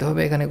ভিডিওতে করতে হবে।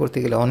 এখানে করতে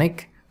গেলে অনেক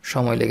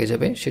সময় লেগে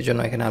যাবে, সেজন্য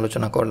এখানে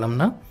আলোচনা করলাম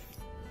না।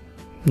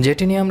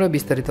 যেটি নিয়ে আমরা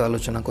বিস্তারিত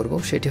আলোচনা করব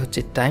সেটি হচ্ছে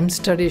টাইম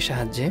স্টাডির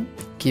সাহায্যে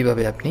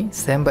কিভাবে আপনি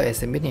স্যাম বা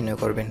এসএমভি নির্ণয়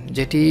করবেন,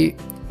 যেটি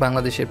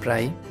বাংলাদেশের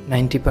প্রায়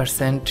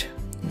 90%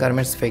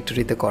 গার্মেন্টস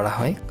ফ্যাক্টরিতে করা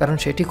হয়। কারণ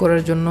সেটি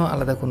করার জন্য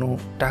আলাদা কোনো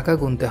টাকা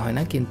গুনতে হয়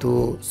না, কিন্তু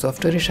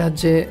সফটওয়্যারের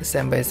সাহায্যে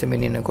স্যাম বা এসএমভি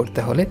নির্ণয় করতে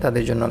হলে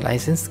তাদের জন্য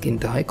লাইসেন্স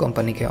কিনতে হয়,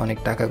 কোম্পানিকে অনেক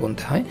টাকা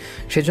গুনতে হয়।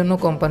 সেজন্য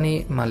কোম্পানি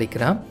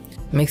মালিকরা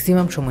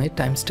ম্যাক্সিমাম সময়ে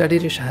টাইম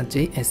স্টাডির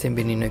সাহায্যেই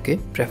এসএমভি নির্ণয়কে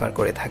প্রেফার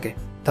করে থাকে।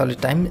 তাহলে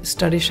টাইম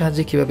স্টাডির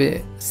সাহায্যে কীভাবে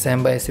স্যাম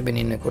বা এসএমভি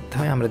নির্ণয় করতে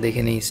হয় আমরা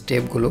দেখে নিই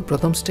স্টেপগুলো।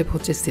 প্রথম স্টেপ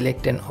হচ্ছে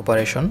সিলেক্ট অ্যান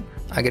অপারেশন।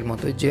 আগের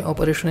মতোই যে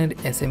অপারেশনের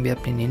এসএমভি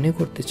আপনি নির্ণয়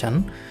করতে চান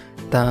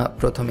তা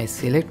প্রথমে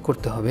সিলেক্ট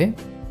করতে হবে।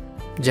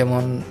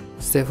 যেমন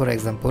ফর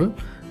এক্সাম্পল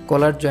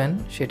কলার জয়েন,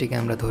 সেটিকে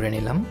আমরা ধরে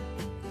নিলাম।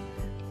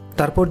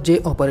 তারপর যে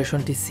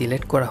অপারেশনটি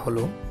সিলেক্ট করা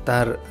হলো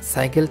তার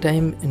সাইকেল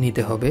টাইম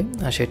নিতে হবে,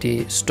 আর সেটি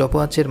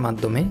স্টপওয়াচের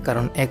মাধ্যমে,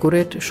 কারণ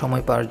অ্যাকুরেট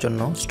সময় পাওয়ার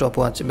জন্য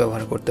স্টপওয়াচ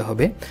ব্যবহার করতে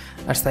হবে।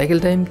 আর সাইকেল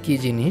টাইম কী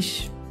জিনিস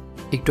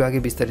একটু আগে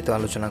বিস্তারিত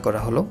আলোচনা করা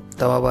হলো,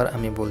 তাও আবার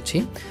আমি বলছি।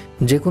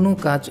 যে কোনো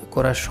কাজ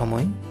করার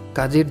সময়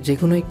কাজের যে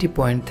কোনো একটি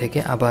পয়েন্ট থেকে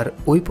আবার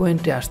ওই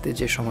পয়েন্টে আসতে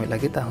যে সময়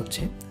লাগে তা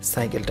হচ্ছে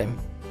সাইকেল টাইম।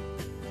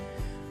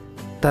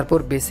 তারপর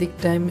বেসিক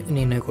টাইম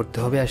নির্ণয় করতে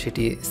হবে, আর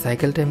সেটি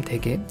সাইকেল টাইম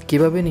থেকে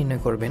কিভাবে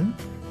নির্ণয় করবেন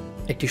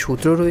একটি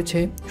সূত্র রয়েছে।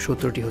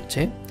 সূত্রটি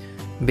হচ্ছে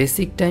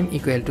basic time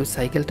equal to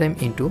cycle time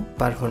into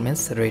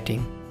performance rating.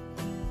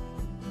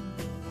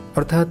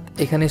 অর্থাৎ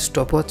এখানে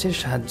স্টপওয়াচের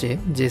সাহায্যে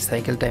যে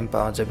সাইকেল টাইম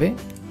পাওয়া যাবে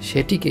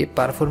সেটিকে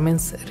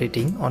পারফরমেন্স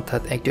রেটিং,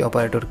 অর্থাৎ একটি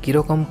অপারেটর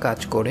কীরকম কাজ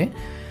করে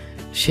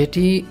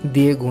সেটি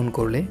দিয়ে গুণ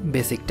করলে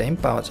বেসিক টাইম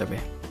পাওয়া যাবে।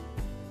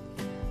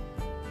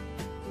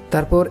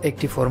 তারপর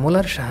একটি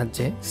ফর্মুলার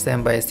সাহায্যে স্যাম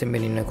বা এসএমভি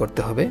নির্ণয়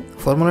করতে হবে।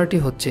 ফর্মুলাটি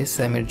হচ্ছে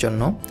স্যামের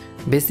জন্য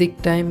basic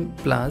time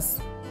plus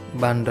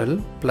bundle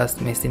plus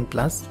machine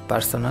plus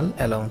personal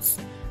allowance.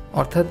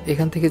 অর্থাৎ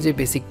এখান থেকে যে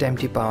বেসিক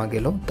টাইমটি পাওয়া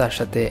গেল তার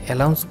সাথে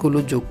অ্যালাউন্সগুলো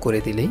যোগ করে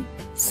দিলেই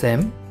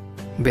স্যাম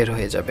বের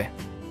হয়ে যাবে।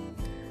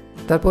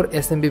 তারপর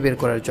এসএমভি বের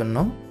করার জন্য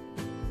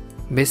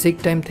বেসিক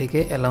টাইম থেকে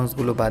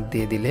অ্যালাউন্সগুলো বাদ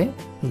দিয়ে দিলে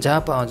যা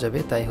পাওয়া যাবে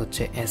তাই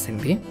হচ্ছে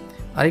এসএমভি।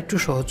 আরেকটু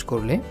সহজ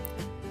করলে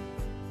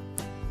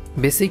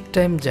বেসিক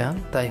টাইম যা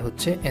তাই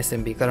হচ্ছে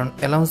এসএমভি, কারণ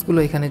অ্যালাউন্সগুলো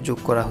এখানে যোগ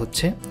করা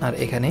হচ্ছে আর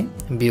এখানে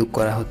বিয়োগ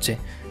করা হচ্ছে।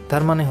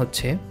 তার মানে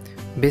হচ্ছে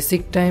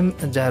বেসিক টাইম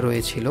যা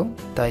রয়েছিল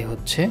তাই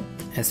হচ্ছে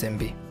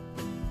এসএমভি।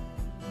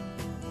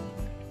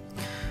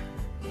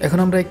 এখন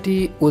আমরা একটি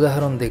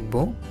উদাহরণ দেখব।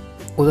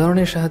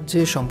 উদাহরণের সাহায্যে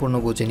সম্পূর্ণ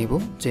বুঝে নিব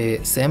যে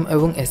স্যাম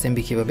এবং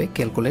এসএমভি কীভাবে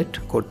ক্যালকুলেট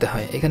করতে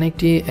হয়। এখানে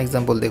একটি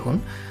এক্সাম্পল দেখুন।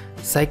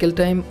 Cycle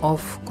time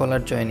of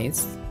collar join is,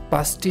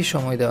 5টি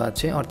সময় দেওয়া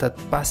আছে, অর্থাৎ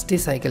 5টি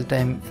সাইকেল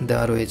টাইম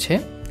দেওয়া রয়েছে,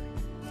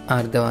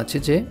 আর দেওয়া আছে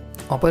যে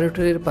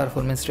অপারেটরের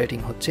পারফরমেন্স রেটিং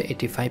হচ্ছে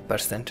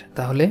 85%।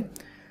 তাহলে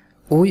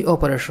ওই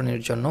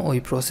অপারেশনের জন্য, ওই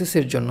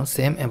প্রসেসের জন্য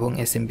স্যাম এবং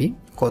এসএমভি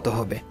কত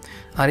হবে।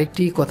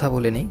 আরেকটি কথা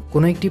বলে নিই,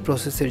 কোনো একটি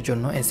প্রসেসের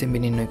জন্য এসএমভি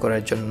নির্ণয়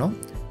করার জন্য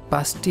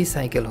 5টি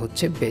সাইকেল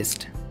হচ্ছে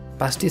বেস্ট।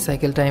 5টি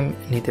সাইকেল টাইম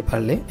নিতে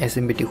পারলে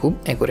এসএমভিটি খুব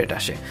অ্যাকুরেট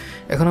আসে।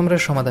 এখন আমরা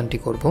সমাধানটি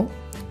করব।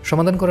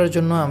 সমাধান করার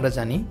জন্য আমরা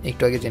জানি,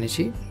 একটু আগে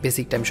জেনেছি,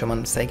 বেসিক টাইম সমান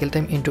cycle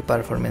time into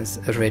performance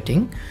rating.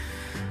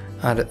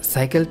 আর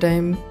সাইকেল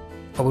টাইম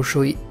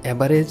অবশ্যই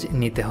অ্যাভারেজ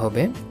নিতে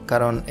হবে,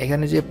 কারণ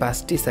এখানে যে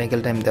 5টি সাইকেল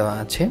টাইম দেওয়া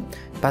আছে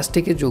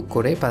 5টিকে যোগ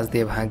করে 5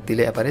 দিয়ে ভাগ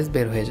দিলে অ্যাভারেজ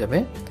বের হয়ে যাবে।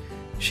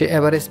 সে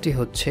অ্যাভারেজটি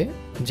হচ্ছে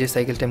যে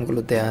সাইকেল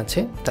টাইমগুলো দেওয়া আছে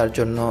তার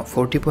জন্য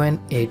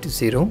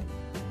 40.80।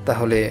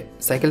 তাহলে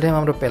সাইকেল টাইম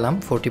আমরা পেলাম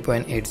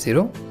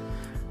 40.80,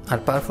 আর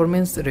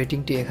পারফরমেন্স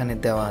রেটিংটি এখানে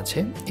দেওয়া আছে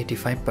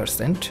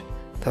 85%।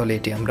 তাহলে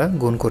এটি আমরা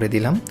গুণ করে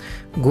দিলাম।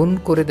 গুণ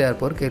করে দেওয়ার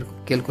পর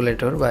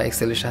ক্যালকুলেটর বা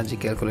এক্সেলের সাহায্যে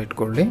ক্যালকুলেট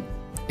করলে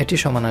এটি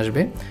সমান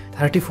আসবে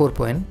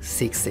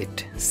 34.68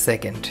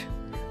 সেকেন্ড।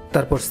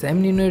 তারপর স্যাম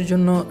নির্ণয়ের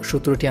জন্য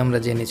সূত্রটি আমরা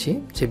জেনেছি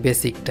যে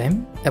বেসিক টাইম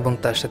এবং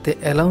তার সাথে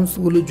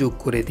অ্যালাউন্সগুলো যোগ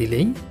করে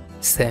দিলেই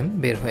স্যাম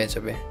বের হয়ে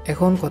যাবে।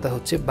 এখন কথা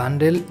হচ্ছে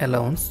bundle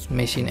allowance,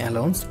 machine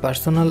allowance,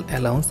 personal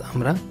allowance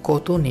আমরা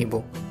কত নিব।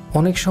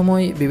 অনেক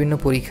সময় বিভিন্ন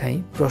পরীক্ষায়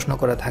প্রশ্ন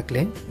করা থাকলে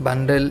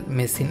বান্ডেল,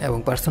 মেশিন এবং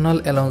পার্সোনাল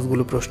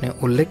অ্যালাউন্সগুলো প্রশ্নে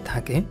উল্লেখ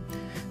থাকে।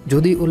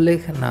 যদি উল্লেখ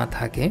না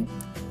থাকে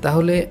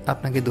তাহলে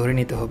আপনাকে ধরে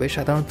নিতে হবে,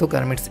 সাধারণত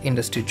গার্মেন্টস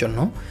ইন্ডাস্ট্রির জন্য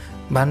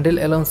বান্ডেল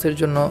অ্যালাউন্সের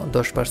জন্য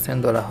 10%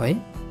 ধরা হয়,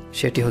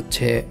 সেটি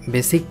হচ্ছে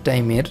বেসিক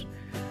টাইমের।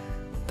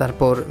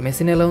 তারপর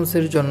মেশিন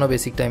অ্যালাউন্সের জন্য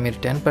বেসিক টাইমের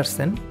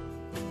 10%,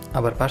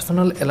 আবার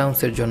পার্সোনাল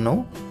অ্যালাউন্সের জন্য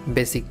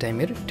বেসিক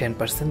টাইমের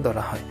 10%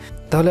 ধরা হয়।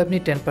 তাহলে আপনি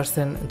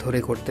 10% ধরে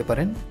করতে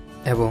পারেন,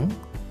 এবং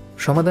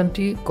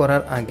সমাধানটি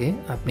করার আগে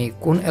আপনি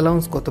কোন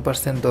অ্যালাউন্স কত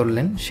পার্সেন্ট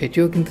ধরলেন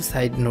সেটিও কিন্তু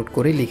সাইড নোট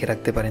করে লিখে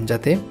রাখতে পারেন,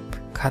 যাতে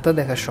খাতা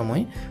দেখার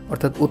সময়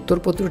অর্থাৎ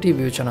উত্তরপত্রটি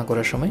বিবেচনা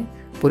করার সময়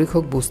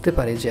পরীক্ষক বুঝতে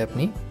পারে যে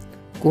আপনি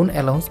কোন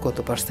অ্যালাউন্স কত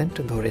পার্সেন্ট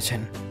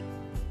ধরেছেন।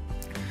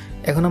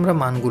 এখন আমরা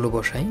মানগুলো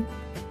বসাই।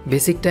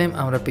 বেসিক টাইম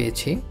আমরা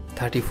পেয়েছি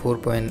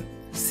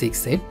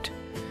 34.68।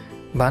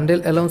 বান্ডেল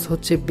অ্যালাউন্স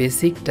হচ্ছে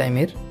বেসিক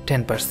টাইমের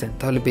 10%,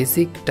 তাহলে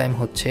বেসিক টাইম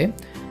হচ্ছে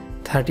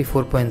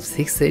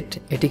 34.68।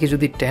 এটিকে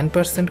যদি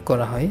 10%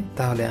 করা হয়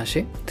তাহলে আসে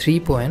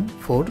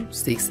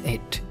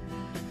 3.468।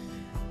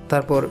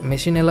 তারপর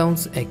মেশিন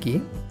অ্যালাউন্স একই,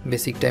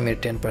 বেসিক টাইমের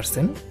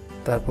 10%।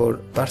 তারপর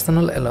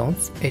পার্সোনাল অ্যালাউন্স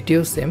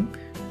এটিও সেম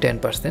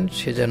 10%,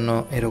 সেজন্য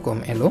এরকম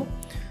এলো।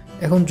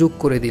 এখন যোগ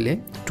করে দিলে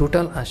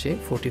টোটাল আসে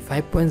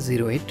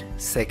 45.08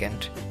 সেকেন্ড।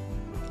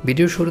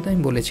 ভিডিওর শুরুতে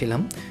আমি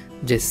বলেছিলাম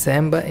যে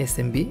স্যাম বা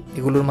এসএমভি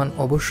এগুলোর মান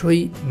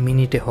অবশ্যই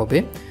মিনিটে হবে,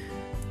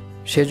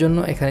 সেজন্য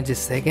এখানে যে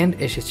সেকেন্ড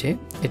এসেছে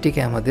এটিকে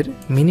আমাদের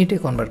মিনিটে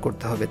কনভার্ট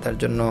করতে হবে। তার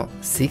জন্য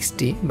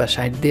 60 বা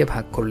 60 দিয়ে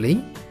ভাগ করলেই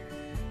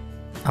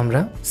আমরা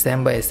স্যাম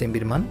বা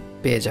এসএমভির মান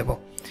পেয়ে যাব।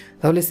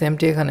 তাহলে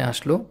স্যামটি এখানে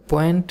আসলো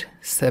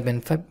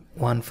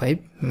 0.7515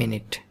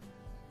 মিনিট।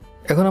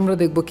 এখন আমরা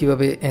দেখব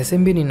কিভাবে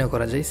এসএমভি নির্ণয়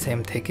করা যায় স্যাম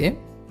থেকে।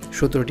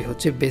 সূত্রটি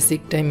হচ্ছে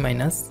বেসিক টাইম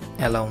মাইনাস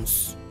অ্যালাউন্স।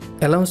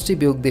 অ্যালাউন্সটি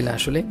বিয়োগ দিলে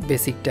আসলে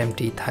বেসিক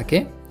টাইমটি থাকে,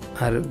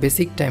 আর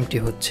বেসিক টাইমটি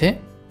হচ্ছে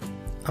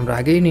আমরা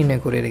আগেই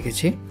নির্ণয় করে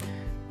রেখেছি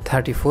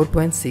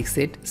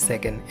 34.68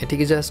 সেকেন্ড।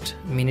 এটিকে জাস্ট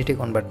মিনিটে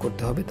কনভার্ট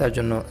করতে হবে, তার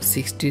জন্য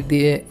 60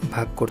 দিয়ে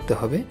ভাগ করতে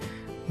হবে।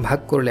 ভাগ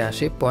করলে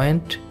আসে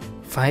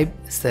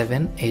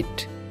 0.578।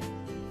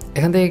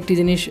 এখান থেকে একটি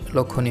জিনিস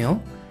লক্ষণীয়,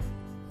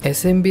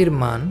 এসএমভির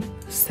মান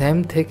স্যাম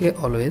থেকে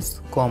অলওয়েজ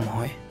কম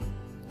হয়।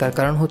 তার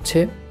কারণ হচ্ছে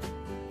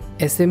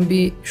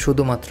এসএমভি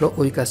শুধুমাত্র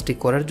ওই কাজটি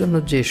করার জন্য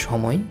যে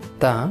সময়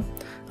তা,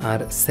 আর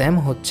স্যাম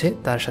হচ্ছে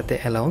তার সাথে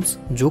অ্যালাউন্স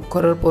যোগ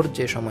করার পর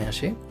যে সময়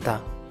আসে তা।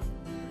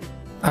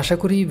 আশা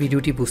করি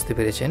ভিডিওটি বুঝতে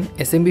পেরেছেন।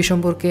 এসএমভি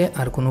সম্পর্কে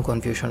আর কোনো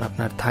কনফিউশন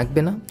আপনার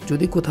থাকবে না।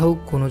 যদি কোথাও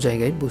কোনো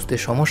জায়গায় বুঝতে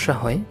সমস্যা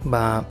হয়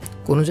বা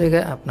কোনো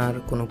জায়গায় আপনার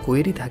কোনো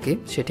কোয়েরি থাকে,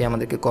 সেটি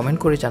আমাদেরকে কমেন্ট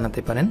করে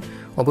জানাতে পারেন।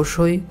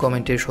 অবশ্যই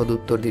কমেন্টের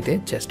সদুত্তর দিতে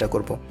চেষ্টা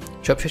করব।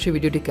 সবশেষে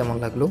ভিডিওটি কেমন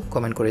লাগলো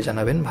কমেন্ট করে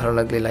জানাবেন। ভালো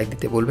লাগলে লাইক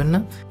দিতে বলবেন না।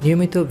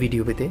 নিয়মিত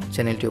ভিডিও পেতে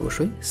চ্যানেলটি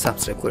অবশ্যই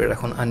সাবস্ক্রাইব করে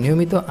রাখুন। আর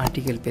নিয়মিত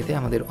আর্টিকেল পেতে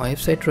আমাদের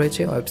ওয়েবসাইট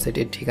রয়েছে,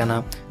 ওয়েবসাইটের ঠিকানা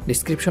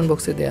ডিসক্রিপশন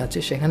বক্সে দেওয়া আছে,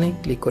 সেখানে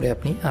ক্লিক করে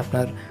আপনি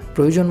আপনার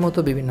প্রয়োজন মতো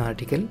বিভিন্ন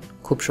আর্টিকেল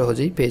খুব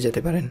সহজেই পেয়ে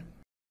যেতে পারেন।